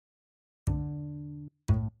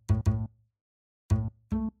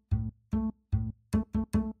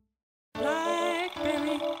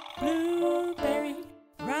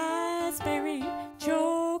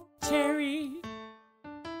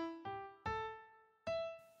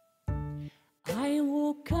I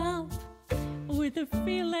woke up with a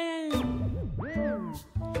feeling,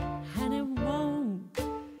 and it won't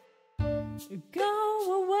go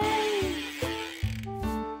away.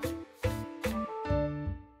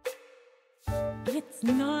 It's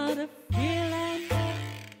not a feeling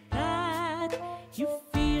that you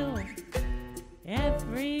feel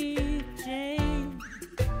every day.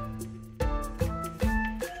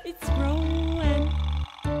 It's growing,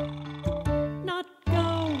 not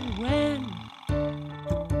going,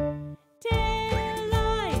 till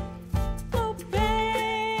I obey.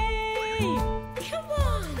 Come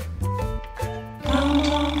on! Come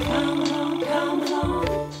along, come along, come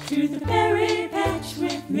along to the berry patch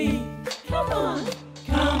with me. Come on!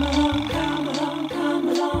 Come along, come along, come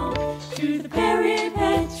along to the berry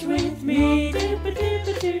patch with me.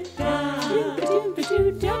 Dooba-dooba-doo-da,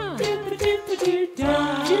 dooba-dooba-doo-da, dooba-dooba-doo-da,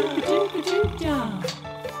 dooba-dooba-doo-da.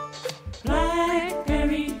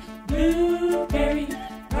 Blackberry, blueberry,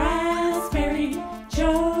 raspberry,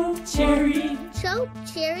 chokecherry.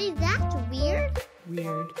 Chokecherry? That's weird.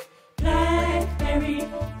 Weird.